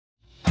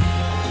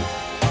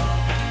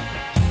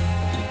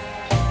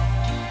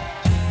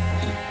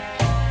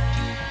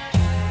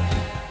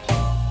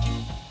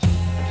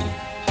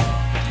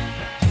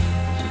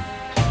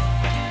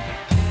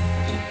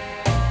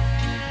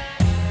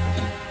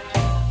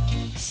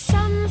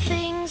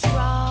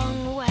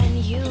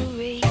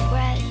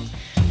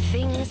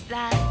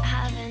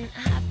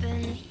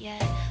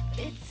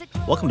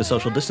Welcome to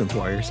Social Distance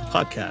Warriors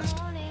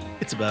podcast.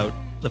 It's about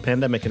the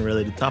pandemic and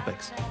related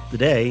topics. The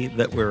day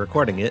that we're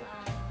recording it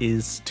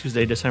is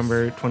Tuesday,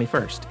 December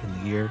 21st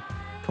in the year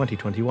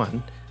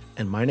 2021,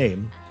 and my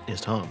name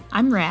is Tom.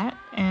 I'm Rat,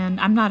 and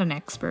I'm not an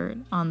expert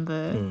on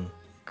the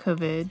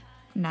COVID-19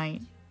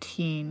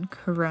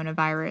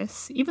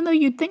 coronavirus, even though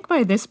you'd think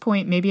by this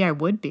point maybe I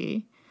would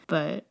be,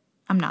 but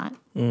I'm not.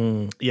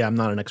 Yeah, I'm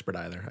not an expert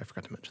either. I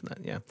forgot to mention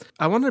that, yeah.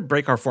 I want to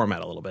break our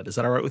format a little bit. Is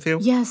that all right with you?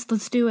 Yes,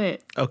 let's do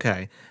it.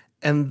 Okay.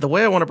 And the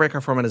way I want to break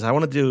our format is I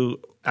want to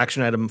do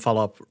action item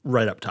follow-up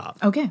right up top.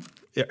 Okay.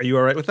 Are you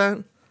all right with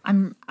that?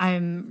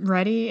 I'm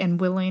ready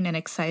and willing and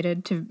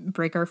excited to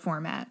break our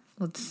format.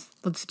 Let's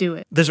do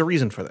it. There's a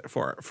reason for that,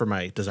 for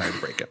my desire to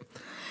break it.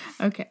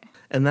 Okay.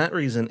 And that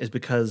reason is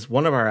because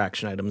one of our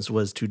action items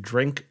was to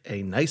drink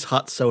a nice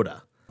hot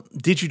soda.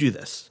 Did you do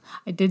this?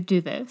 I did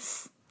do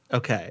this.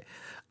 Okay.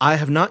 I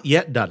have not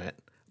yet done it,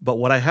 but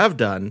what I have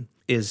done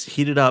is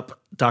heated up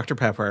Dr.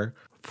 Pepper,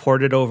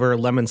 poured it over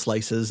lemon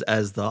slices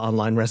as the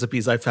online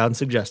recipes I found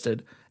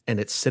suggested, and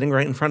it's sitting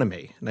right in front of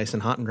me, nice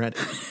and hot and ready.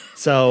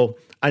 So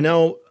I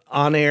know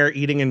on-air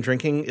eating and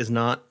drinking is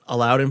not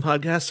allowed in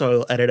podcasts,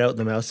 so I'll edit out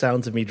the mouth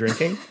sounds of me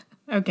drinking.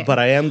 Okay. But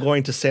I am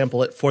going to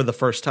sample it for the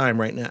first time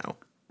right now.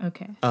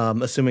 Okay.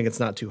 Assuming it's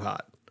not too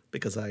hot,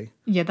 because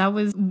Yeah, that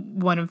was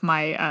one of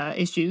my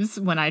issues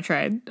when I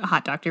tried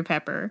hot Dr.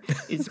 Pepper,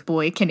 is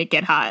boy, can it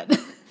get hot.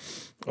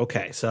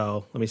 Okay,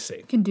 so let me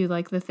see. Can do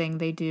like the thing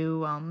they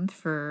do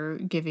for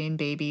giving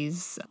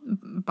babies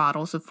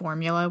bottles of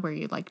formula where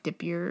you like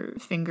dip your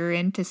finger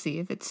in to see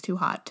if it's too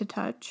hot to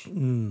touch.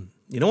 You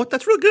know what?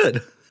 That's real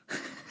good.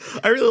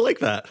 I really like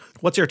that.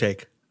 What's your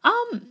take?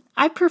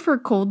 I prefer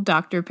cold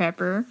Dr.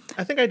 Pepper,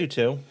 I think I do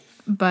too.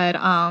 but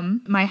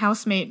my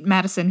housemate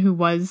Madison, who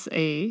was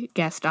a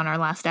guest on our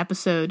last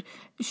episode,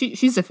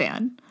 she's a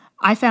fan.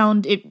 I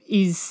found it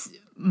is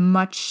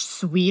much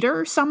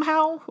sweeter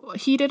somehow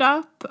heated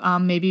up,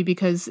 maybe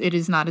because it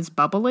is not as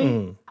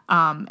bubbly.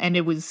 And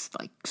it was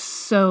like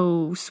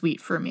so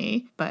sweet for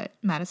me, but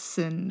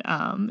Madison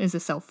is a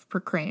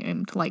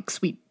self-proclaimed like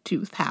sweet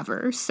tooth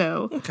haver.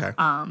 So Okay.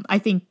 I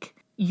think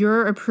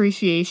your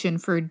appreciation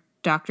for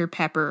Dr.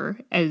 Pepper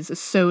as a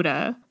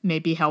soda may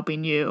be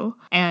helping you.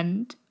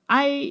 And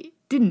I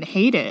didn't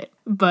hate it,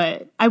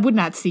 but I would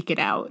not seek it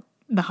out.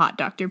 The hot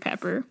Dr.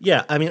 Pepper.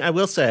 Yeah, I mean, I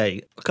will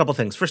say a couple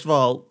things. First of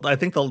all, I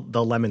think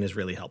the lemon is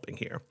really helping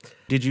here.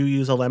 Did you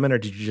use a lemon or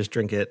did you just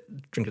drink it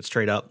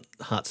straight up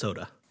hot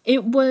soda?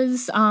 It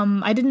was,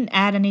 I didn't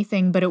add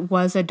anything, but it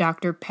was a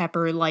Dr.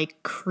 Pepper,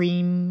 like,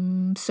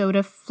 cream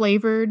soda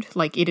flavored.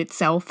 Like, it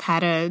itself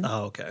had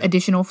a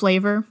additional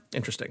flavor.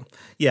 Interesting.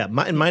 Yeah,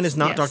 mine is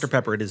not Yes. Dr.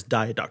 Pepper. It is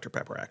Diet Dr.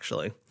 Pepper,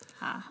 actually,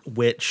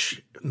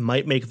 which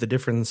might make the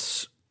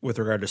difference with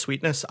regard to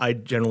sweetness. I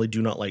generally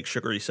do not like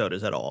sugary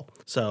sodas at all,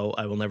 so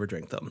I will never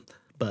drink them.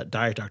 But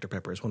Diet Dr.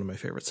 Pepper is one of my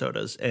favorite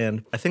sodas,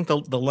 and I think the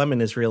lemon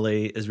is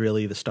really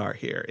the star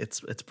here.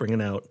 It's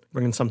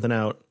bringing something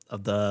out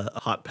of the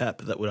hot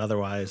pep that would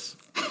otherwise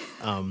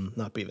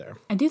not be there.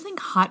 I do think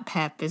hot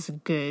pep is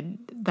good.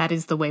 That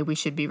is the way we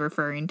should be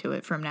referring to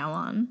it from now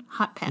on.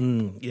 Hot pep.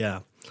 Yeah.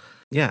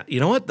 Yeah, you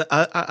know what?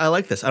 I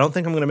like this. I don't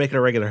think I'm going to make it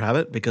a regular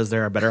habit because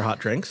there are better hot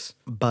drinks,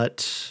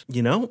 but,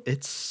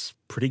 it's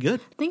pretty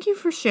good. Thank you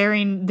for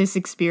sharing this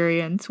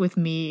experience with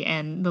me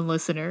and the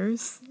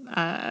listeners.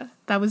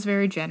 That was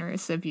very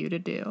generous of you to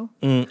do.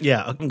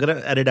 Yeah, I'm going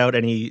to edit out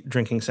any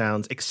drinking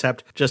sounds,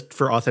 except just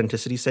for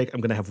authenticity's sake,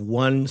 I'm going to have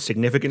one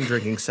significant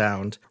drinking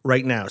sound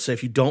right now. So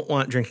if you don't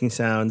want drinking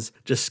sounds,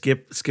 just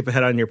skip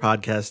ahead on your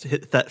podcast,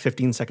 hit that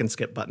 15-second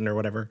skip button or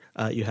whatever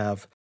you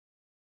have.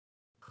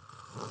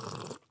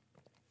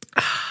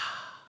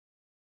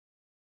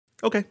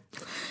 Okay.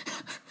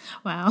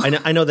 Wow.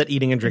 I know that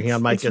eating and drinking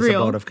on mic is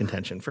real. a bone of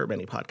contention for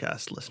many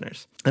podcast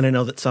listeners. And I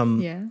know that some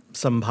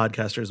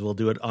podcasters will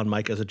do it on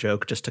mic as a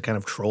joke just to kind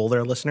of troll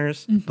their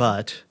listeners.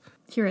 But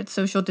here at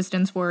Social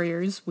Distance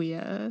Warriors, we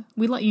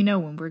let you know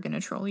when we're going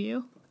to troll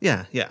you.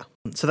 Yeah.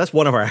 So that's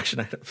one of our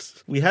action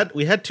items. We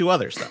had two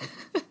others,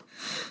 though.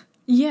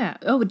 Yeah.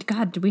 Oh,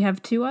 God, do we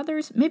have two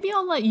others? Maybe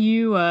I'll let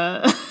you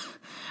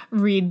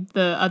read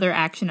the other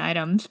action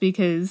items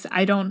because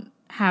I don't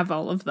have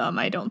all of them,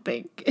 I don't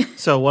think.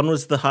 So one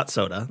was the hot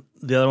soda.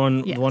 The other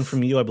one, Yes. The one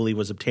from you, I believe,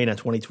 was obtain a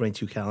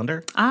 2022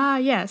 calendar. Ah,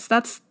 yes,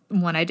 that's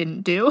one I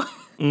didn't do.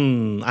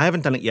 I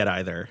haven't done it yet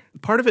either.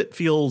 Part of it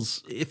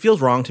feels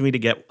wrong to me to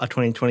get a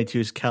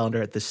 2022's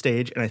calendar at this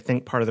stage, and I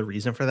think part of the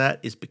reason for that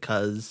is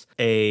because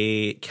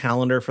a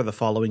calendar for the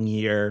following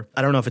year,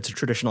 I don't know if it's a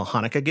traditional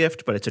Hanukkah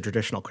gift, but it's a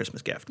traditional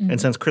Christmas gift. And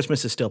since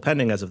Christmas is still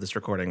pending as of this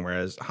recording,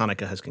 whereas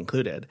Hanukkah has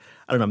concluded,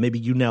 I don't know, maybe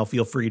you now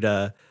feel free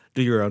to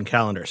do your own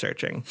calendar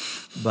searching.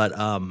 But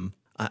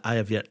I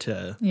have yet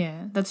to.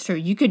 Yeah, that's true.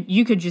 You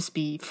could just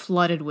be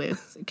flooded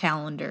with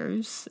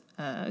calendars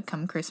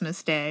come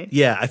Christmas Day.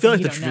 Yeah, I feel like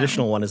You the don't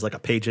traditional one is like a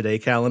page-a-day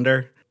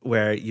calendar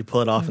where you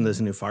pull it off and there's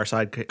a new Far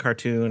Side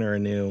cartoon or a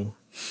new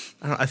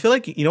I don't know, I feel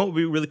like, you know what would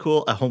be really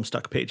cool? A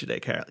Homestuck page a day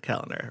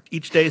calendar.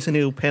 Each day is a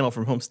new panel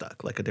from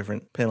Homestuck, like a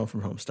different panel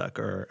from Homestuck,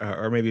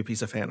 or maybe a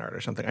piece of fan art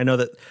or something. I know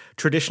that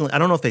traditionally, I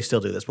don't know if they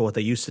still do this, but what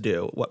they used to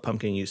do, what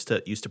Pumpkin used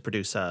to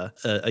produce a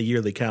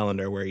yearly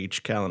calendar where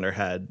each calendar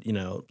had,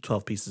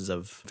 12 pieces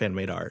of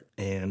fan-made art.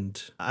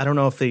 And I don't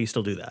know if they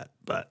still do that.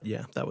 But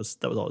yeah, that was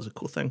always a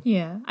cool thing.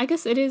 Yeah, I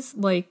guess it is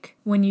like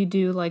when you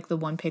do like the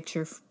one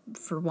picture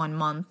for 1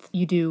 month,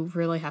 you do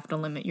really have to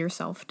limit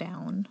yourself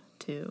down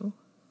to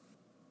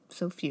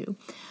so few.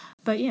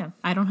 But yeah,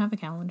 I don't have a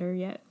calendar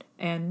yet.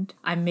 And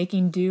I'm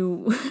making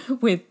do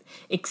with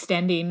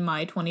extending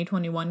my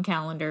 2021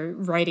 calendar,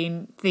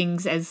 writing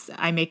things as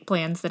I make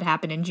plans that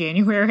happen in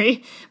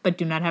January, but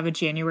do not have a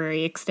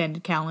January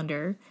extended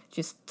calendar.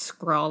 Just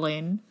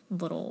scrawling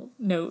little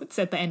notes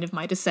at the end of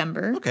my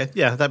December. Okay,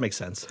 yeah, that makes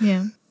sense.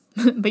 Yeah.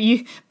 But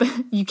you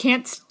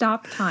can't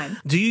stop time.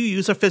 Do you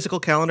use a physical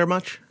calendar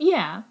much?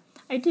 Yeah,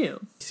 I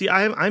do. See,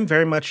 I'm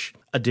very much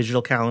a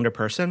digital calendar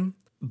person,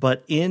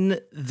 but in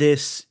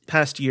this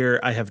past year,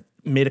 I have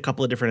made a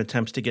couple of different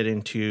attempts to get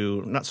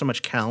into not so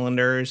much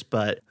calendars,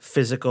 but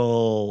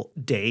physical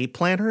day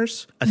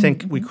planners. I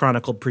think we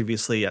chronicled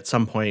previously at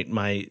some point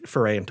my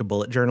foray into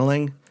bullet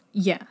journaling.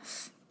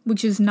 Yes.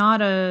 Which is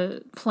not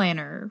a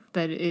planner,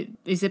 but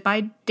is it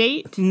by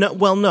date?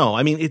 No.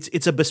 I mean,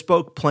 it's a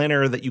bespoke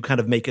planner that you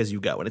kind of make as you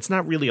go. And it's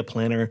not really a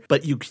planner,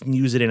 but you can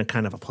use it in a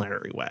kind of a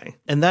plannery way.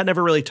 And that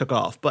never really took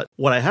off. But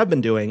what I have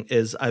been doing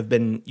is I've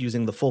been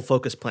using the Full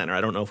Focus Planner.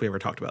 I don't know if we ever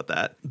talked about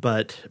that.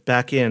 But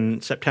back in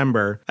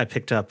September, I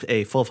picked up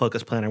a Full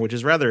Focus Planner, which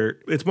is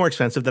it's more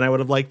expensive than I would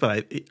have liked,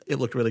 but it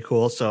looked really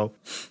cool. So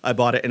I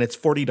bought it, and it's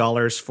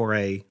 $40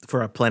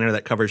 for a planner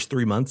that covers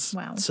 3 months.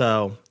 Wow.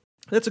 So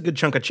that's a good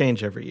chunk of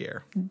change every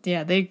year.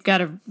 Yeah, they got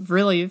to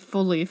really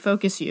fully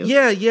focus you.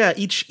 Yeah.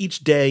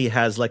 Each day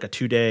has like a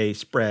 2-day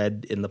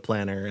spread in the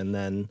planner, and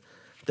then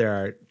there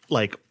are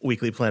like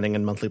weekly planning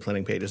and monthly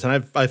planning pages.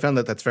 And I found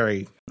that that's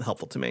very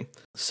helpful to me.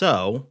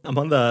 So I'm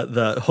on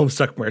the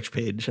Homestuck merch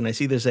page, and I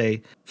see there's a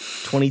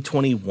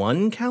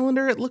 2021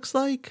 calendar, it looks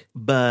like,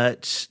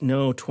 but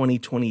no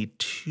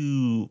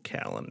 2022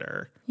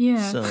 calendar.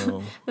 Yeah,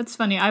 so that's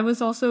funny. I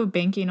was also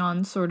banking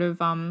on sort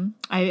of,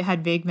 I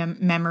had vague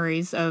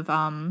memories of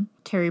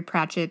Terry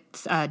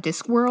Pratchett's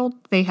Discworld.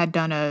 They had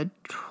done a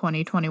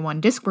 2021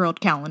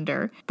 Discworld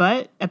calendar,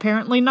 but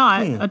apparently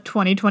not a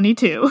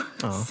 2022.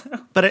 Oh.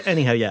 So. But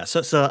anyhow, yeah.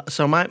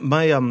 So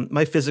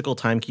my physical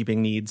timekeeping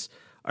needs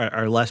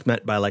are less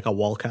met by like a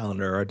wall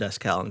calendar or a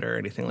desk calendar or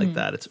anything like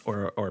that. It's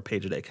or a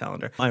page a day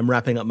calendar. I'm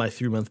wrapping up my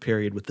 3-month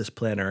period with this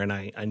planner, and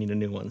I need a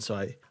new one. So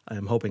I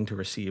am hoping to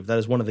receive. That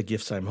is one of the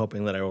gifts I'm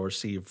hoping that I will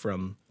receive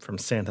from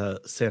Santa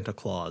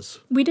Claus.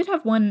 We did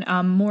have one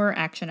more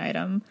action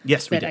item.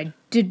 Yes, we that did. I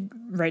did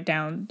write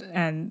down,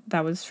 and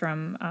that was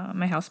from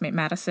my housemate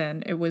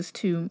Madison. It was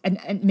to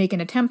make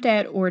an attempt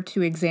at or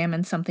to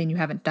examine something you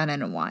haven't done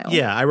in a while.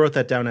 Yeah, I wrote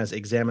that down as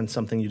examine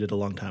something you did a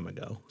long time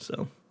ago.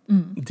 So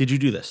did you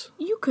do this?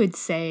 You could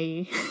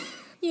say...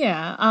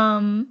 Yeah,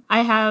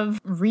 I have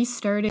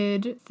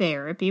restarted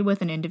therapy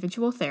with an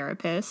individual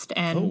therapist,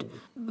 and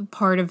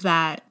part of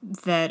that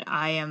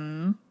I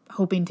am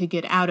hoping to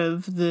get out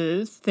of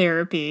the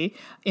therapy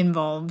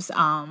involves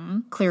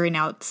clearing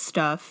out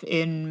stuff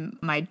in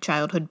my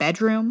childhood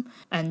bedroom.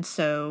 And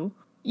so,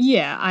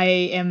 yeah, I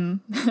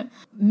am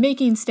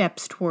making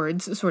steps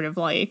towards sort of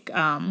like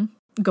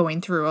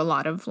going through a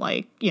lot of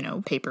like,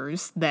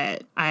 papers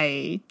that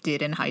I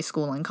did in high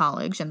school and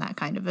college and that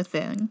kind of a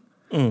thing.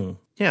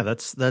 Yeah,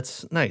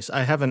 that's nice.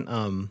 I haven't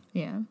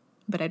Yeah,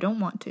 but I don't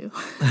want to.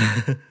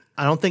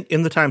 I don't think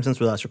in the time since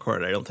we last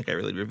recorded, I don't think I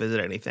really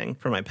revisited anything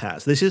from my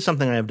past. This is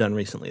something I have done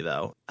recently,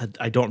 though.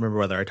 I don't remember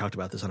whether I talked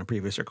about this on a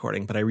previous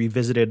recording, but I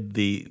revisited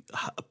the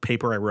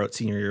paper I wrote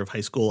senior year of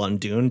high school on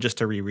Dune just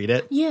to reread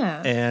it.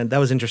 Yeah. And that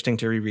was interesting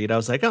to reread. I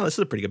was like, oh, this is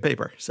a pretty good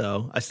paper.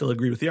 So I still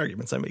agree with the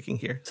arguments I'm making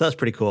here. So that's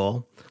pretty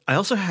cool. I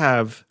also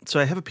have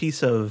a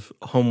piece of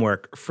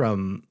homework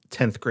from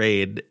 10th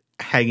grade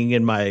hanging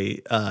in my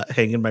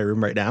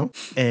room right now,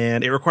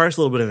 and it requires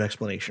a little bit of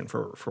explanation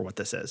for what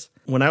this is.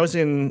 When I was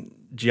in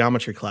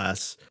geometry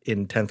class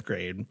in 10th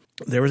grade,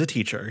 there was a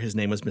teacher. His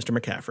name was Mr.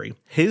 McCaffrey.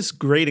 His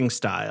grading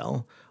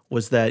style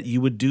was that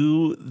you would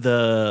do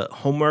the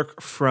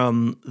homework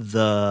from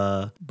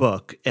the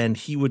book, and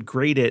he would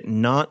grade it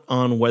not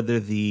on whether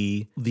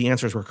the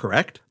answers were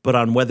correct, but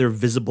on whether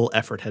visible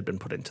effort had been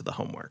put into the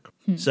homework.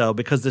 So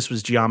because this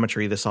was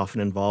geometry, this often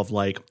involved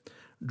like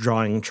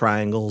drawing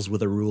triangles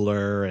with a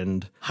ruler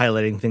and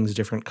highlighting things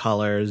different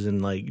colors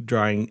and like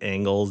drawing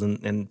angles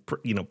and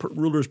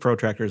rulers,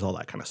 protractors, all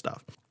that kind of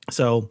stuff.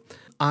 So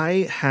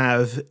I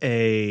have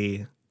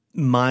a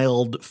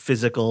mild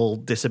physical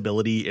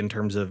disability in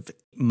terms of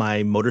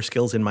my motor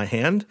skills in my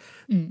hand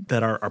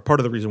that are part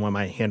of the reason why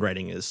my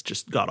handwriting is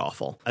just god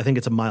awful. I think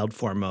it's a mild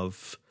form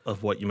of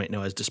what you might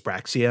know as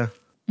dyspraxia,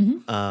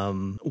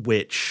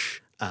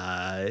 which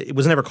It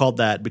was never called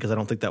that because I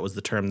don't think that was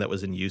the term that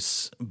was in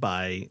use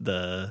by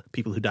the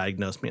people who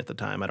diagnosed me at the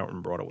time. I don't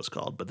remember what it was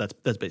called, but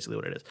that's basically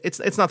what it is.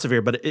 It's not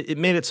severe, but it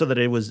made it so that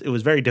it was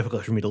very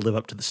difficult for me to live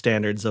up to the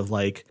standards of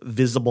like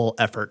visible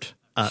effort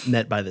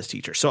met by this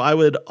teacher. So I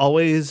would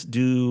always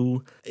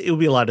do, it would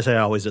be allowed to say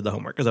I always did the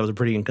homework because I was a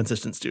pretty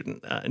inconsistent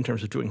student in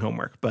terms of doing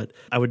homework, but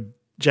I would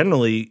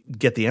generally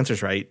get the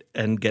answers right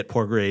and get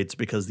poor grades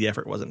because the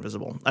effort wasn't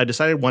visible. I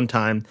decided one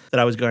time that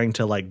I was going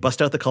to like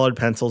bust out the colored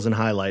pencils and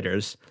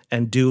highlighters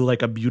and do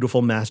like a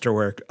beautiful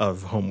masterwork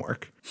of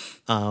homework,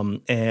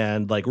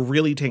 and like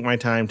really take my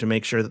time to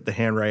make sure that the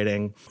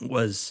handwriting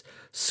was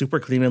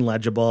super clean and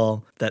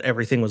legible, that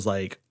everything was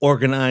like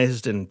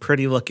organized and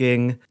pretty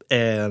looking,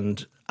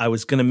 and I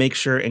was going to make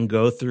sure and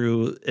go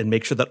through and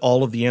make sure that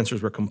all of the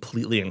answers were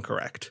completely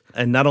incorrect.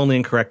 And not only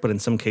incorrect, but in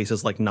some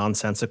cases like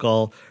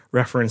nonsensical,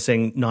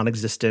 referencing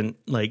non-existent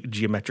like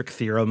geometric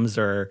theorems,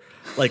 or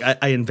like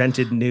I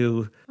invented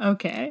new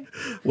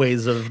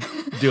ways of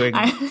doing.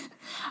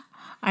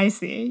 I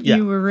see. Yeah.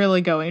 You were really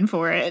going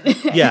for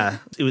it. Yeah,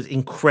 it was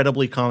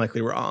incredibly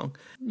comically wrong.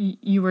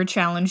 You were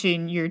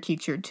challenging your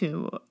teacher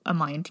to a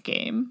mind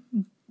game.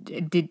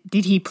 Did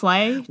he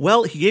play?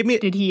 Well,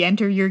 did he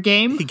enter your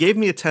game? He gave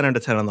me a 10 out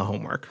of 10 on the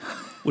homework,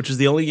 which was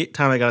the only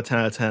time I got a 10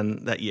 out of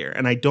 10 that year.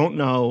 And I don't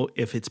know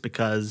if it's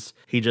because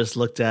he just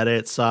looked at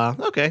it, saw,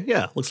 okay,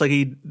 yeah, looks like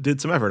he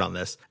did some effort on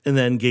this, and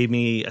then gave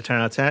me a 10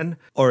 out of 10,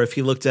 or if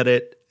he looked at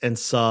it and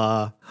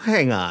saw,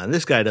 hang on,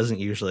 this guy doesn't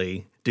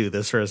usually do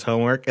this for his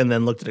homework, and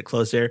then looked at it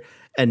closer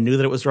and knew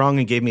that it was wrong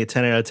and gave me a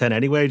 10 out of 10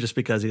 anyway, just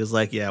because he was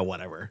like, yeah,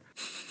 whatever.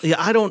 Yeah,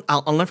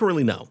 I'll never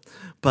really know.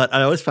 But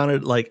I always found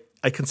it like,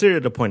 I considered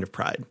it a point of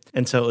pride.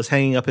 And so it was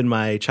hanging up in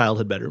my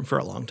childhood bedroom for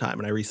a long time.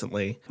 And I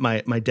recently,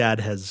 my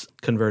dad has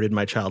converted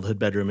my childhood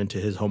bedroom into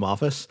his home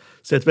office.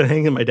 So it's been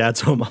hanging in my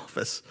dad's home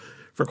office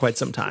for quite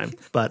some time.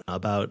 But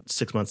about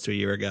 6 months to a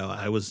year ago,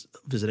 I was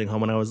visiting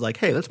home and I was like,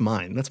 hey, that's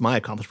mine. That's my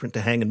accomplishment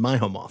to hang in my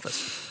home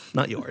office,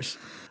 not yours.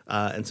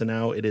 And so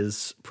now it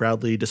is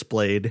proudly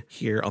displayed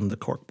here on the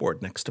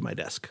corkboard next to my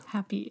desk.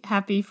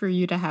 Happy for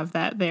you to have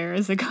that there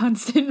as a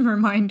constant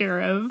reminder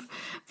of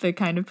the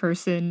kind of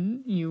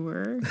person you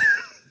were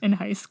in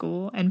high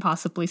school and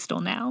possibly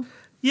still now.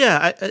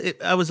 Yeah,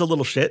 I was a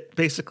little shit,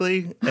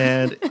 basically.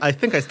 And I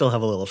think I still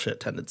have a little shit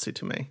tendency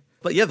to me.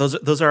 But yeah,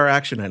 those are our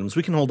action items.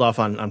 We can hold off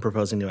on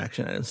proposing new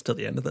action items till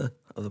the end of the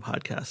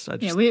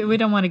podcast. We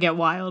don't want to get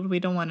wild. We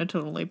don't want to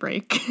totally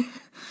break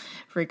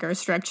our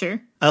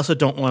structure. I also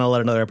don't want to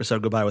let another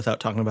episode go by without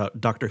talking about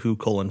Doctor Who: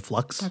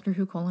 Flux. Doctor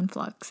Who: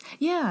 Flux.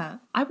 Yeah,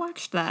 I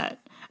watched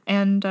that.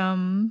 And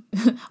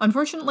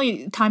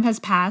unfortunately, time has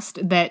passed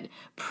that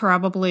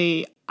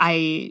probably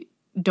I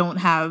don't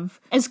have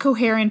as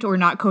coherent or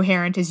not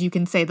coherent as you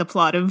can say the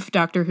plot of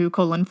Doctor Who: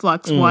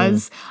 Flux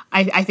was.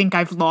 I think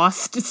I've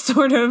lost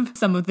sort of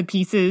some of the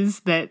pieces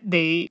that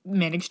they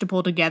managed to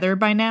pull together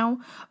by now.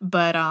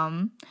 But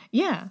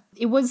yeah,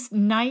 it was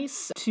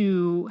nice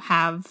to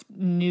have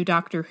new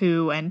Doctor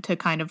Who and to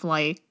kind of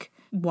like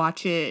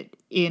watch it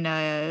in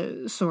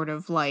a sort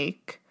of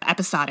like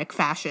episodic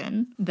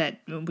fashion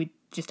that we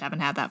just haven't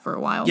had that for a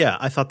while. Yeah,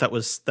 I thought that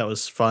was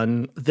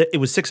fun. It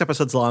was 6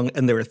 episodes long,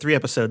 and there were 3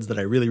 episodes that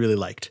I really, really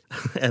liked.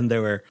 And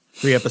there were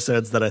 3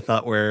 episodes that I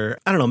thought were,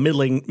 I don't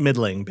know,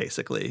 middling,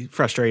 basically,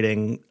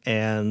 frustrating.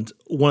 And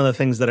one of the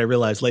things that I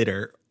realized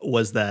later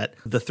was that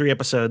the 3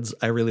 episodes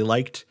I really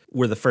liked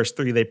were the first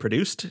 3 they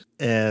produced,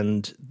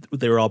 and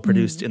they were all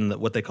produced in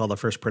what they call the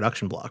first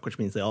production block, which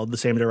means they all had the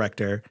same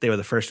director. They were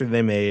the first 3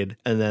 they made,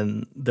 and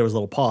then there was a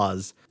little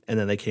pause, and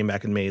then they came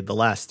back and made the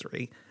last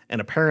 3. And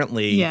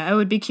apparently... Yeah, I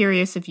would be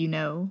curious if you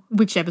know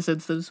which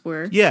episodes those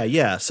were.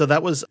 Yeah. So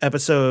that was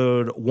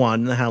episode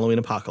 1, The Halloween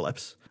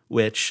Apocalypse,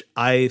 which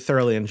I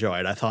thoroughly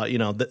enjoyed. I thought,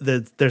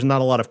 there's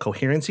not a lot of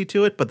coherency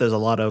to it, but there's a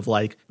lot of,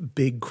 like,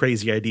 big,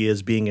 crazy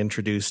ideas being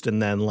introduced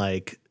and then,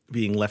 like,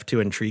 being left to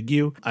intrigue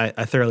you. I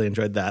thoroughly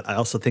enjoyed that. I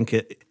also think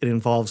it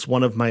involves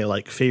one of my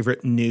like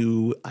favorite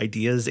new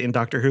ideas in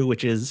Doctor Who,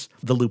 which is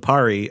the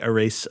Lupari, a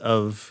race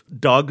of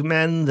dog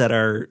men that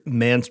are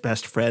man's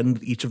best friend.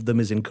 Each of them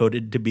is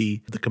encoded to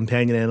be the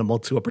companion animal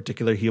to a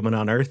particular human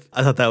on Earth.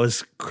 I thought that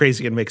was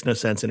crazy and makes no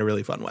sense in a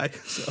really fun way.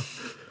 So,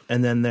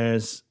 and then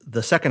there's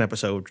the second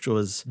episode, which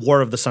was War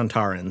of the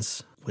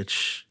Sontarans,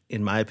 which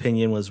in my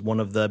opinion, was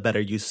one of the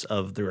better use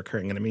of the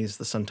recurring enemies,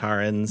 the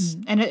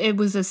Sontarans. And it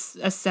was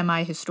a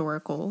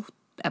semi-historical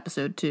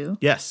episode, too.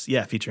 Yes,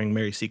 yeah, featuring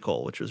Mary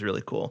Seacole, which was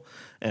really cool.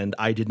 And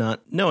I did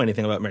not know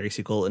anything about Mary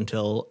Seacole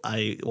until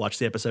I watched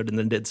the episode and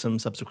then did some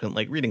subsequent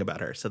reading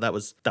about her. So that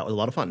was a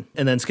lot of fun.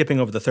 And then skipping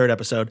over the third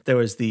episode, there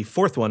was the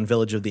fourth one,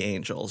 Village of the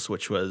Angels,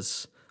 which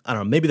was... I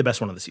don't know, maybe the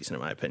best one of the season,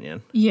 in my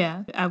opinion.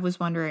 Yeah, I was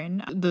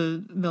wondering.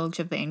 The Village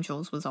of the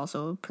Angels was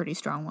also a pretty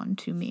strong one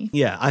to me.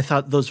 Yeah, I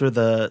thought those are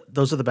the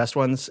best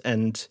ones.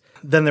 And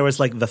then there was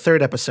the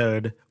third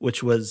episode,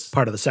 which was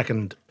part of the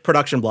second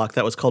production block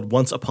that was called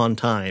Once Upon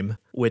Time,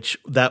 which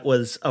that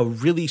was a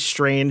really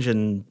strange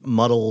and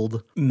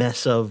muddled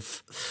mess of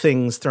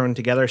things thrown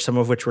together, some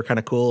of which were kind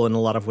of cool and a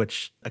lot of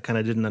which I kind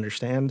of didn't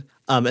understand.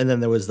 And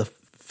then there was the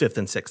fifth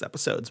and sixth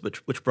episodes,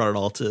 which brought it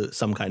all to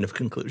some kind of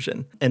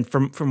conclusion. And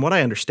from what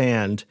I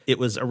understand, it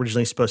was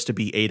originally supposed to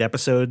be 8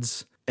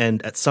 episodes,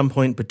 and at some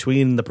point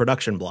between the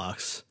production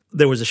blocks,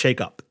 there was a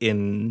shakeup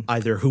in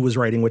either who was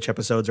writing which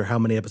episodes or how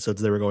many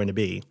episodes there were going to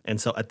be. And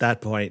so at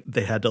that point,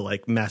 they had to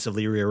like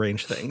massively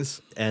rearrange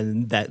things.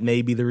 And that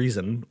may be the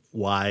reason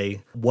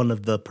why one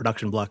of the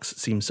production blocks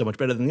seems so much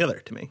better than the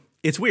other to me.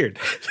 It's weird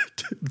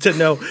to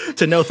know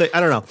I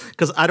don't know,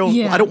 because I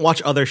don't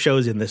watch other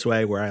shows in this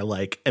way where I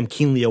like am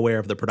keenly aware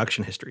of the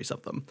production histories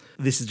of them.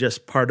 This is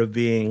just part of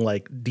being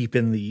like deep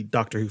in the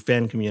Doctor Who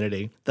fan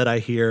community that I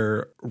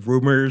hear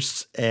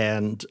rumors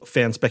and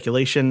fan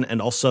speculation,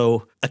 and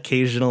also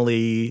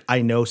occasionally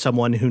I know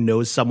someone who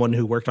knows someone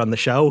who worked on the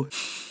show.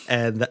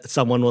 And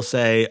someone will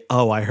say,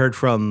 oh, I heard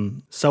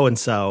from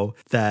so-and-so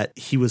that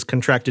he was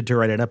contracted to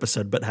write an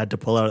episode but had to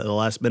pull out at the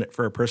last minute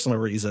for personal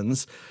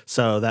reasons.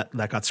 So that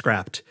got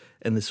scrapped.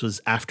 And this was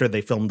after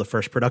they filmed the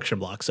first production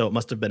block. So it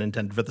must have been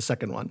intended for the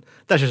second one.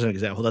 That's just an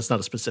example. That's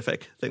not a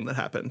specific thing that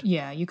happened.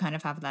 Yeah, you kind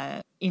of have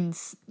that,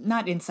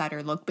 not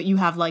insider look, but you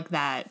have like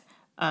that.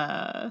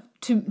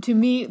 To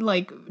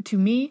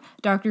me,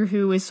 Doctor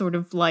Who is sort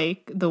of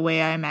like the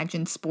way I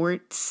imagine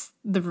sports,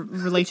 the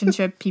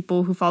relationship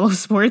people who follow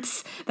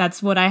sports.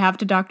 That's what I have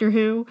to Doctor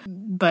Who.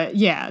 But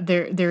yeah,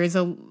 there is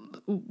a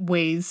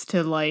ways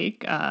to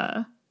like,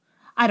 I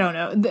don't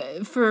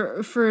know.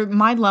 For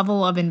my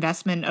level of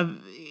investment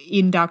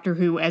in Doctor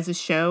Who as a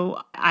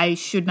show, I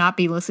should not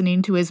be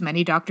listening to as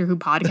many Doctor Who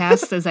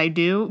podcasts as I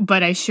do,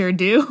 but I sure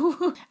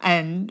do.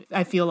 And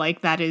I feel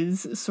like that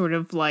is sort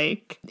of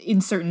like in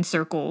certain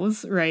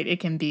circles, right? It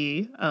can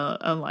be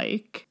a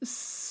like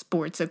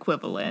sports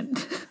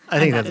equivalent. I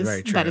think that's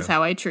very true. That is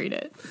how I treat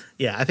it.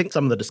 Yeah, I think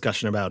some of the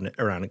discussion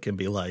around it can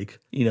be like,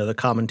 the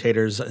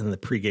commentators in the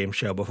pregame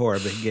show before a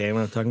big game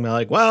are talking about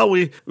like, well,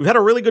 we've had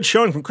a really good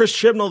showing from Chris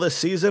Chibnall this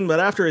season, but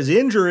after his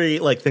injury,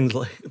 like things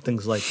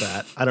like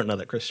that. I don't know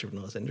that Chris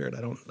Chibnall is injured.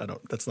 I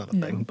don't. That's not a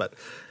thing. But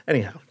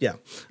anyhow, yeah.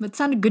 But it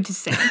sounded good to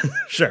say.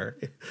 Sure,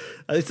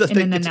 it's a thing.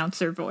 In an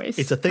announcer voice.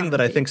 It's a thing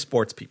that I think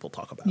sports people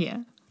talk about. Yeah.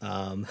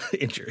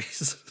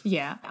 Injuries.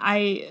 Yeah,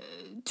 I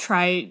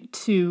try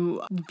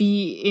to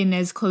be in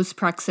as close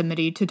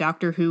proximity to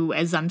Doctor Who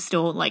as I'm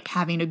still like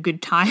having a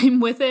good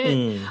time with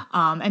it.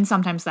 And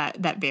sometimes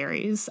that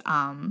varies.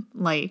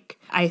 Like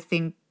I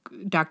think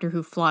Doctor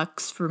Who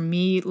Flux for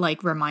me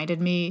like reminded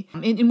me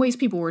in ways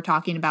people were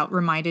talking about,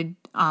 reminded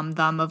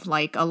them of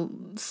like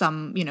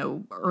some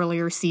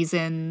earlier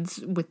seasons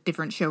with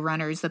different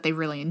showrunners that they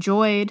really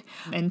enjoyed.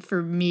 And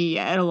for me,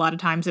 at a lot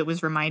of times it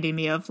was reminding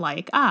me of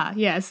like,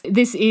 yes,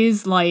 this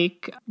is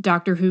like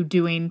Doctor Who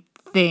doing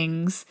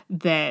things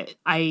that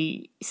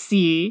I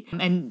see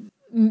and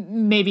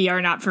maybe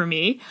are not for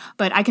me,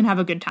 but I can have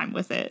a good time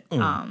with it.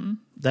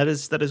 That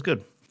is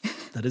good.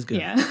 That is good.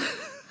 Yeah.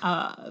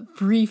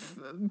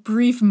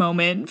 Brief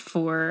moment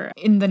for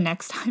in the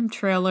Next Time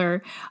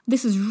trailer.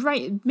 This is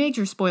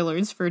major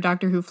spoilers for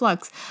Doctor Who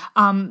Flux.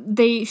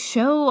 They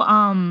show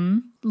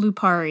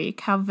Lupari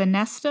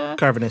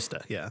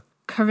Carvanista, yeah.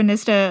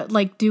 Carvanista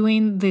like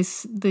doing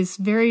this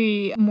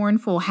very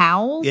mournful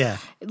howl. Yeah.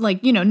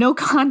 Like, no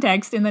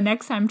context in the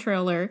Next Time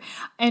trailer.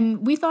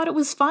 And we thought it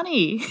was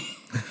funny.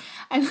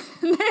 And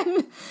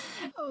then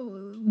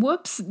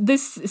whoops,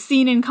 this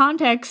scene in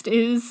context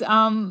is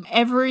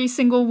every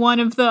single one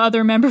of the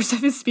other members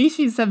of his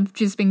species have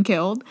just been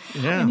killed.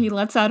 Yeah. And he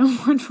lets out a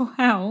mournful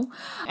howl.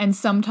 And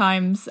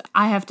sometimes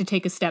I have to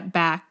take a step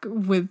back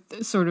with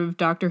sort of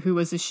Doctor Who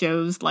as a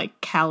show's like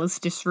callous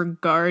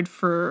disregard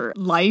for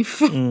life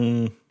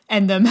and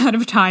the amount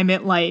of time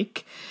it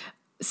like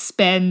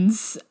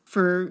spends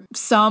for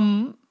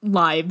some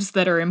lives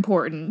that are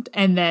important,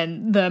 and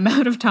then the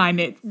amount of time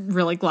it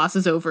really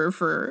glosses over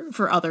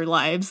for other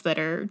lives that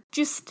are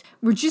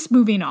we're just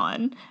moving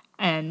on,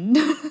 and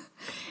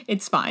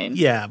it's fine.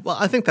 Yeah, well,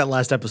 I think that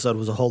last episode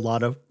was a whole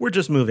lot of we're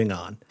just moving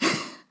on.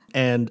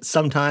 And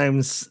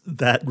sometimes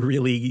that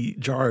really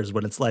jars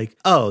when it's like,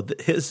 oh,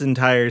 his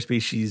entire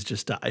species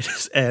just died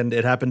and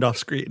it happened off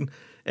screen.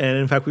 And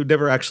in fact, we've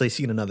never actually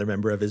seen another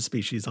member of his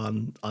species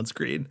on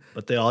screen,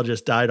 but they all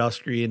just died off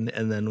screen,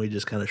 and then we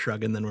just kind of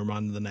shrug and then we're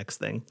on to the next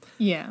thing.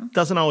 Yeah.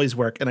 Doesn't always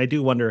work. And I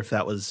do wonder if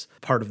that was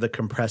part of the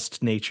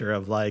compressed nature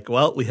of like,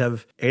 well, we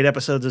have 8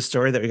 episodes of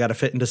story that we got to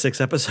fit into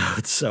 6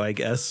 episodes. So I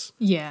guess.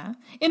 Yeah.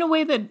 In a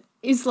way that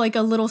is like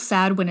a little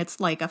sad when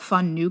it's like a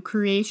fun new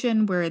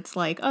creation where it's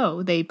like,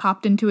 oh, they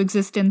popped into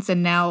existence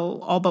and now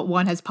all but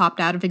one has popped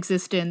out of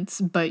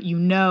existence. But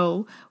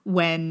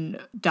when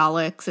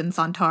Daleks and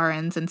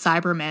Sontarans and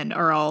Cybermen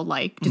are all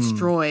like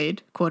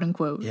destroyed, quote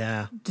unquote,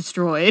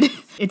 destroyed,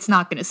 it's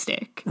not going to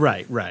stick.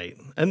 Right.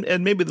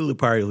 And maybe the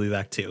Lupari will be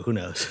back too. Who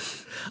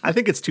knows? I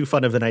think it's too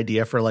fun of an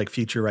idea for like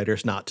future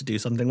writers not to do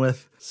something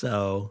with.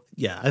 So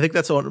yeah, I think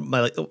that's one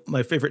of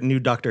my favorite new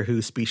Doctor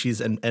Who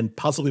species and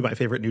possibly my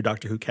favorite new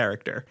Doctor Who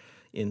character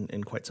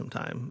in quite some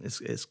time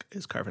is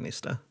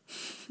Carvanista.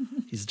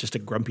 He's just a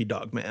grumpy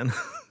dog man.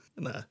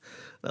 And I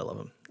love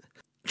him.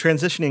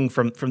 transitioning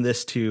from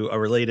this to a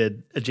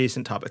related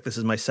adjacent topic, this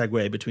is my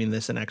segue between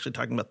this and actually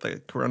talking about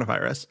the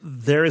coronavirus.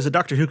 There is a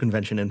Doctor Who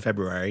convention in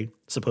February,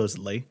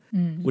 supposedly,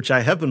 which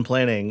I have been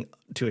planning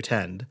to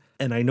attend,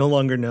 and I no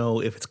longer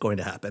know if it's going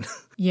to happen.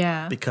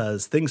 Yeah.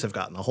 Because things have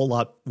gotten a whole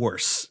lot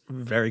worse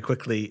very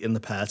quickly in the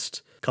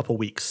past couple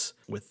weeks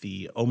with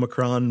the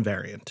Omicron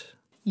variant.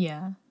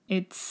 Yeah.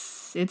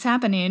 It's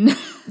happening.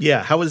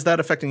 Yeah. How is that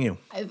affecting you?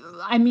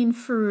 I mean,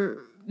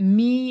 for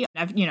me,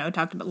 I've,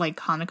 talked about like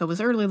Hanukkah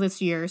was early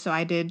this year, so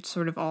I did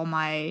sort of all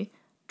my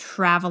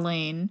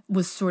traveling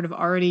was sort of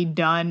already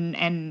done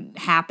and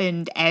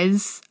happened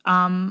as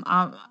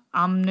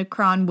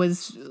Omicron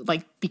was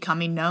like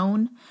becoming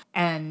known,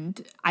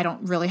 and I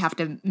don't really have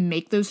to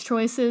make those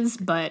choices.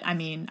 But I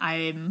mean,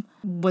 I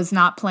was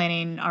not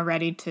planning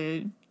already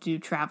to do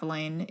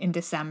traveling in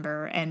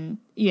December, and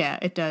yeah,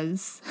 it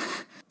does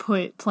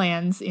put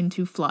plans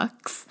into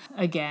flux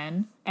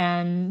again.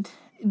 And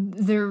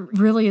there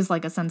really is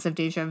like a sense of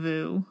deja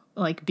vu,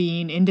 like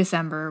being in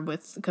December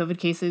with COVID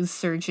cases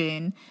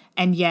surging,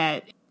 and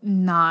yet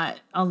not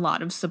a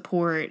lot of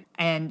support,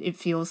 and it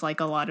feels like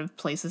a lot of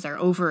places are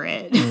over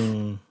it.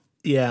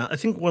 Yeah, I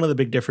think one of the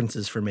big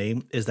differences for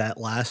me is that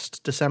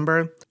last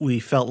December, we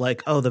felt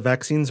like, oh, the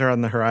vaccines are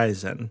on the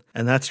horizon,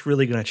 and that's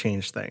really going to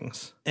change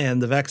things.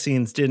 And the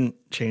vaccines didn't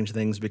change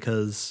things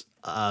because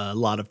a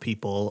lot of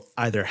people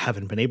either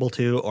haven't been able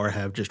to or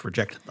have just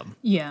rejected them.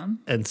 Yeah.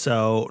 And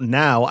so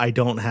now I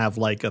don't have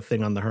like a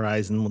thing on the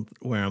horizon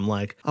where I'm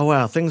like, oh,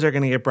 wow, things are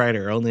going to get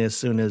brighter only as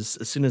soon as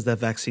that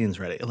vaccine's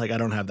ready. Like, I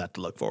don't have that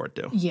to look forward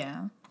to.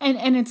 Yeah.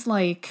 And it's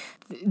like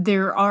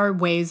there are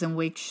ways in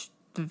which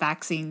the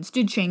vaccines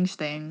did change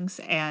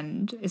things,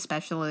 and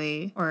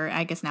especially, or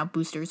I guess now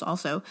boosters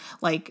also,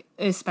 like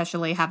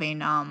especially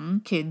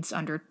having kids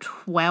under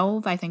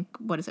 12, I think,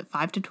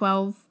 5 to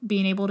 12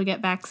 being able to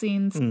get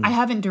vaccines. I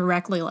haven't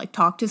directly like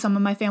talked to some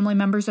of my family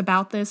members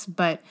about this,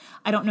 but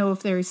I don't know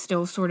if there's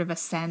still sort of a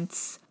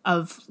sense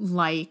of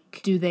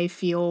like, do they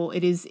feel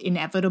it is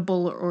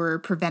inevitable or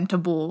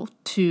preventable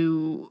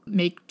to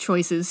make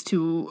choices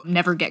to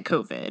never get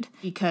COVID?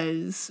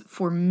 Because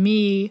for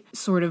me,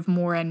 sort of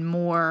more and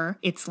more,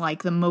 it's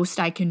like the most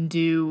I can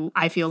do,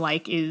 I feel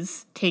like,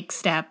 is take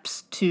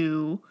steps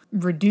to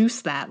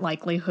reduce that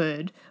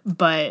likelihood,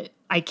 but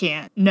I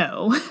can't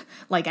know.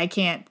 Like, I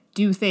can't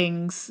do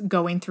things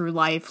going through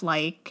life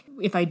like,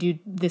 if I do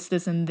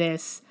this, and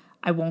this,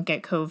 I won't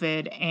get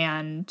COVID,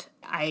 and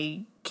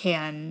I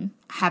can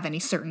have any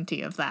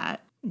certainty of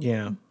that.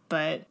 Yeah.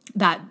 But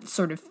that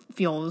sort of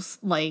feels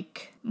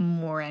like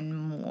more and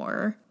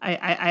more.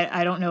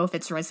 I don't know if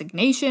it's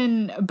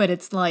resignation, but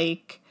it's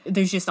like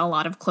there's just a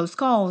lot of close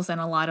calls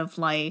and a lot of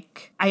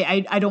like,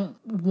 I don't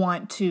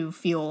want to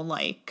feel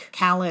like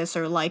callous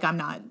or like I'm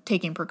not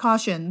taking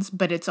precautions,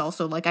 but it's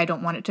also like I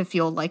don't want it to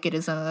feel like it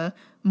is a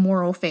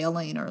moral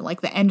failing or like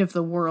the end of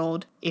the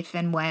world if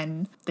and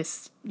when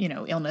this,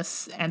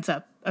 illness ends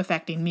up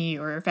affecting me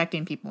or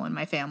affecting people in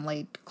my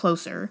family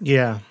closer.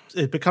 Yeah,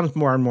 it becomes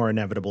more and more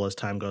inevitable as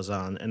time goes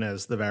on and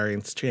as the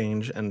variants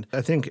change. And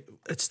I think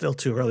it's still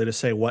too early to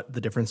say what the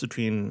difference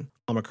between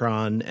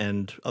Omicron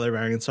and other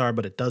variants are,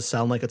 but it does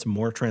sound like it's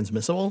more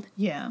transmissible.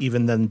 Yeah.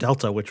 Even than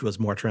Delta, which was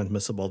more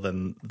transmissible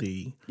than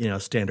the,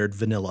 standard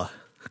vanilla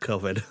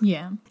COVID.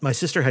 Yeah. My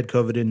sister had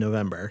COVID in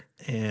November,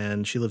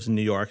 and she lives in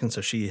New York, and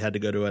so she had to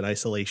go to an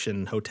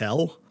isolation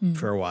hotel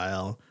for a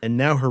while. And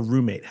now her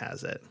roommate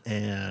has it.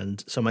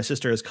 And so my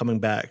sister is coming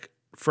back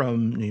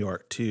from New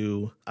York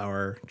to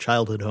our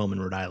childhood home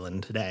in Rhode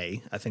Island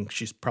today. I think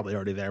she's probably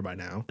already there by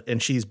now.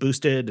 And she's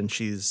boosted, and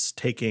she's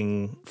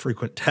taking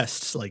frequent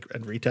tests,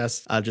 and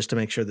retests, just to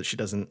make sure that she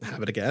doesn't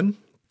have it again.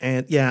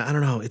 And yeah, I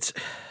don't know.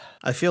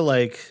 I feel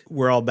like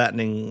we're all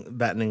battening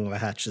the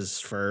hatches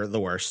for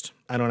the worst.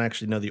 I don't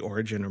actually know the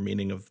origin or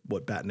meaning of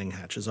what battening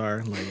hatches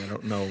are. Like, I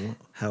don't know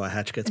how a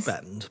hatch gets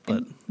battened,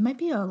 but it might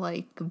be a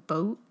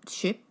boat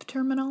ship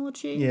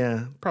terminology.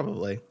 Yeah,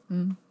 probably.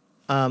 And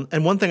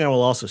one thing I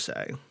will also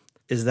say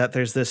is that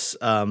there's this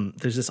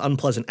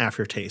unpleasant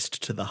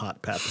aftertaste to the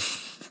hot pep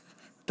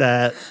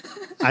that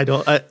I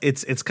don't.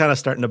 It's kind of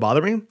starting to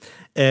bother me,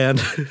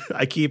 and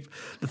I keep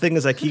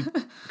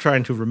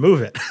trying to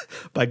remove it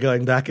by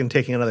going back and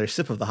taking another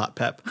sip of the hot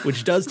pep,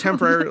 which does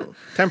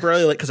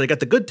temporarily, like, because I get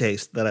the good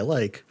taste that I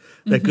like,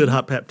 that good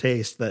hot pep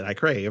taste that I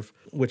crave,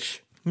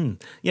 which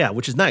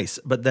is nice.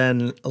 But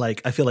then,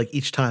 like, I feel like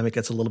each time it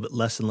gets a little bit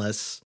less and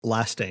less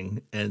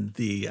lasting, and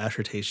the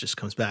aftertaste just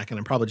comes back, and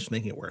I'm probably just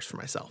making it worse for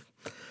myself.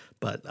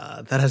 But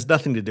that has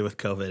nothing to do with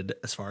COVID,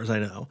 as far as I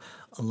know,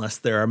 unless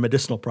there are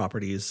medicinal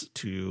properties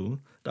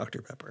to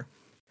Dr. Pepper.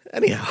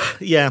 Anyhow,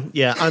 yeah.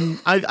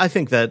 I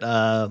think that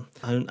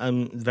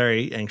I'm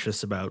very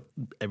anxious about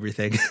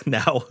everything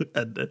now.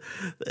 And,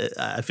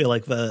 I feel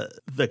like the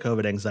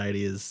COVID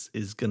anxiety is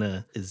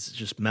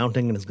just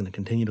mounting and is gonna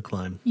continue to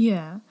climb.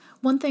 Yeah.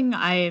 One thing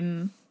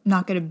I'm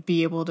not going to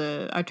be able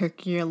to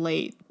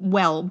articulate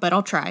well, but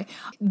I'll try.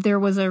 There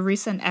was a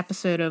recent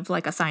episode of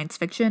like a science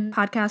fiction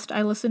podcast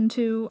I listened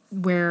to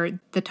where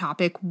the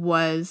topic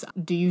was,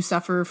 do you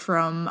suffer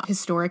from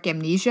historic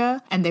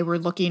amnesia? And they were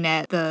looking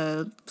at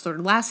the sort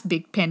of last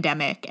big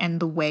pandemic and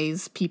the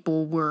ways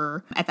people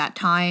were at that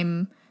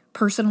time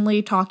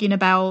personally talking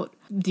about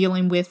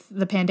dealing with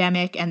the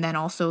pandemic, and then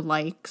also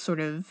like sort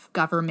of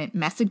government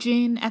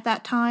messaging at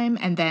that time,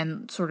 and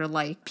then sort of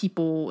like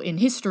people in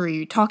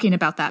history talking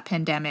about that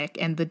pandemic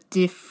and the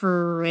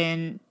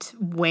different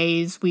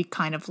ways we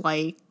kind of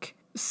like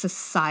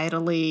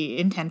societally,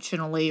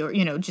 intentionally, or,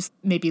 you know, just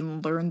maybe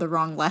learn the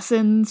wrong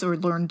lessons or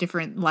learn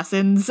different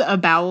lessons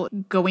about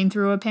going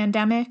through a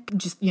pandemic.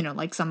 Just, you know,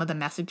 like some of the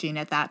messaging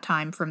at that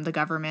time from the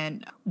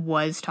government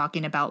was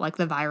talking about like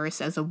the virus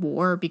as a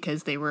war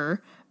because they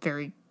were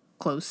very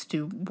close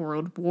to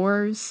world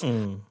wars.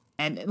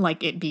 And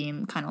like it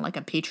being kind of like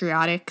a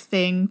patriotic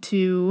thing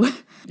to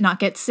not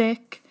get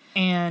sick.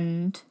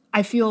 And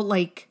I feel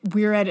like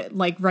we're at it,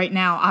 like right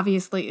now,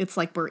 obviously it's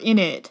like we're in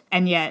it.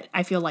 And yet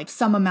I feel like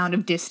some amount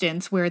of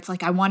distance where it's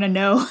like, I want to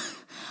know,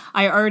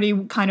 I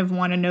already kind of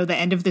want to know the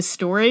end of this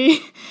story.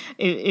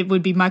 It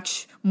would be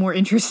much more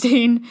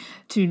interesting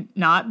to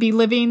not be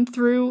living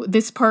through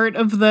this part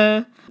of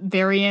the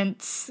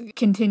variants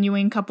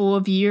continuing couple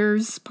of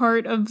years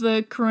part of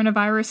the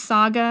coronavirus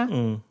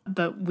saga.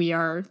 But we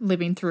are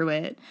living through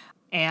it.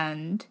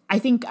 And I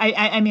think,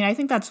 I mean, I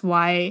think that's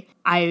why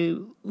I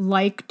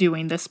like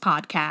doing this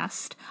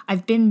podcast.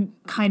 I've been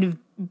kind of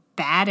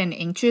bad and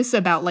anxious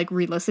about like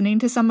re-listening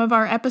to some of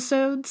our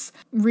episodes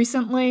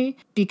recently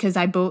because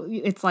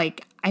it's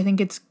like, I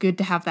think it's good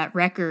to have that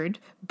record,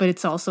 but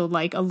it's also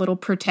like a little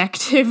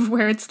protective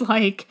where it's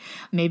like,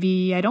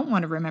 maybe I don't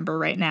want to remember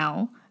right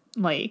now,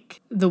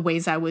 like the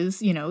ways I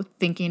was, you know,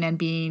 thinking and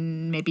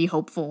being maybe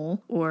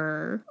hopeful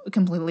or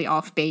completely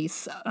off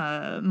base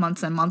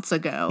months and months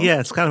ago. Yeah,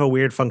 it's kind of a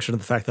weird function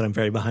of the fact that I'm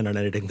very behind on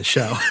editing the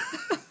show.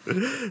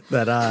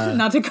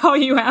 Not to call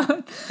you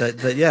out.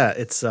 Yeah,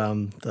 it's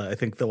I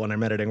think the one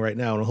I'm editing right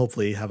now and will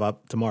hopefully have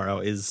up tomorrow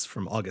is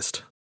from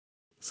August.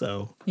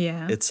 So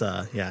yeah, it's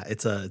a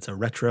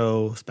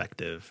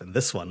retrospective, and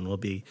this one will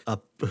be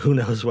up who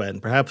knows when.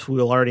 Perhaps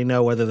we'll already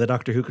know whether the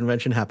Doctor Who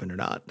convention happened or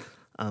not.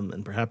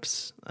 And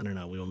perhaps, I don't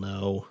know, we will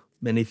know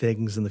many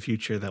things in the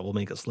future that will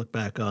make us look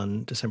back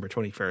on December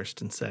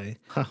 21st and say,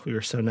 we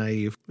were so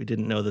naive. We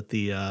didn't know that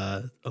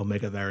the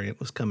Omega variant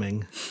was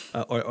coming,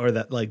 or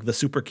that like the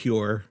super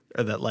cure,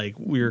 or that like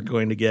we were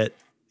going to get,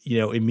 you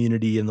know,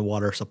 immunity in the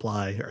water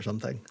supply or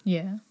something.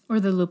 Yeah. Or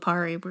the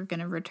Lupari were going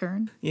to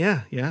return.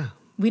 Yeah.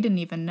 We didn't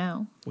even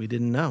know. We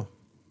didn't know.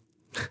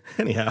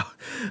 Anyhow.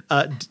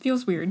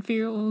 Feels weird.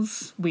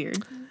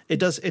 It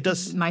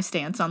does. My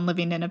stance on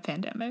living in a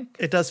pandemic.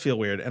 It does feel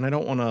weird, and I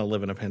don't want to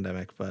live in a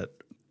pandemic, but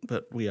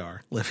we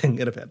are living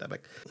in a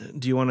pandemic.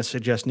 Do you want to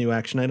suggest new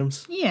action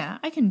items? Yeah,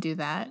 I can do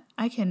that.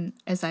 I can,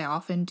 as I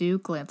often do,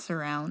 glance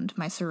around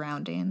my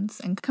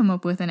surroundings and come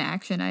up with an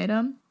action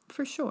item,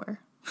 for sure.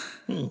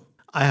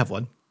 I have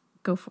one.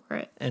 Go for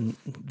it. And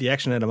the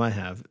action item I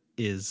have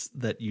is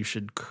that you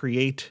should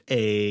create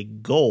a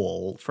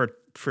goal for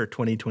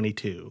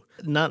 2022.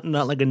 Not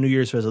like a New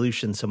Year's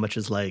resolution so much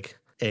as like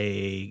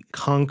a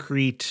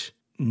concrete,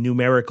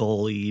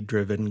 numerically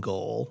driven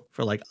goal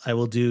for like, I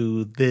will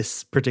do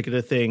this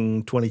particular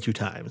thing 22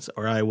 times,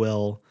 or I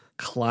will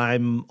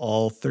climb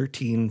all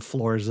 13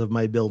 floors of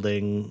my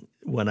building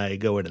when I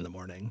go in the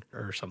morning,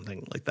 or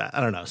something like that. I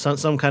don't know,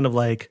 some kind of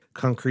like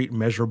concrete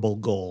measurable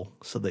goal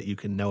so that you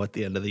can know at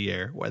the end of the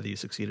year whether you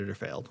succeeded or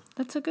failed.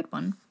 That's a good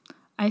one.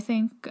 I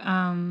think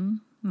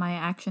my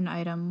action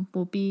item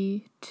will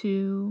be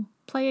to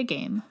play a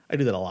game. I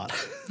do that a lot.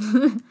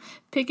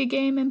 Pick a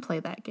game and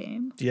play that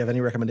game. Do you have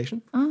any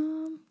recommendation?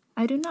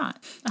 I do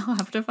not. I'll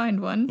have to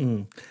find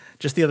one.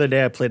 Just the other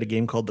day, I played a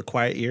game called The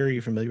Quiet Year. Are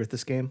you familiar with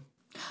this game?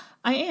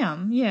 I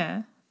am,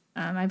 yeah.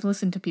 I've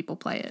listened to people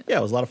play it. Yeah,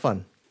 it was a lot of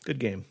fun. Good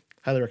game.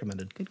 Highly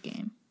recommended. Good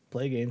game.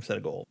 Play a game, set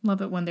a goal.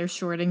 Love it when they're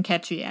short and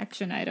catchy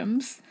action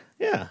items.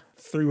 Yeah,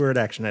 3-word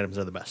action items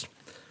are the best.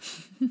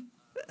 Yeah.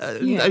 I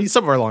mean,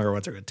 some of our longer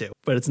ones are good too,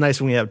 but it's nice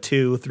when we have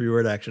 2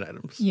 3-word action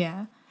items.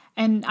 Yeah.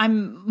 And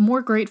I'm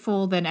more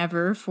grateful than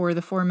ever for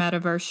the format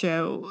of our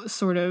show,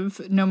 sort of,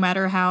 no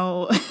matter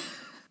how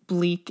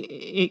bleak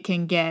it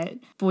can get.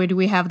 Boy, do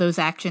we have those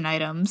action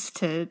items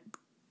to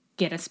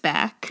get us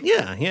back.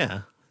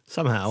 Yeah.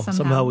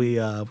 Somehow we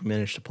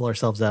managed to pull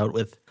ourselves out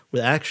with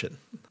action.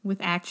 With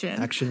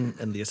action. Action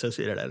and the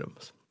associated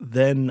items.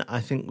 Then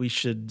I think we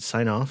should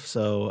sign off.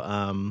 So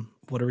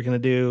what are we going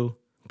to do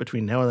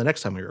between now and the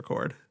next time we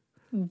record?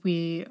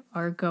 We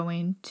are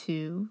going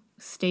to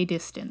stay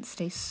distant.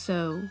 Stay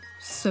so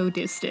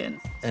distant.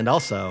 And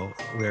also,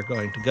 we're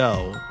going to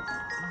go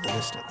the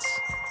distance.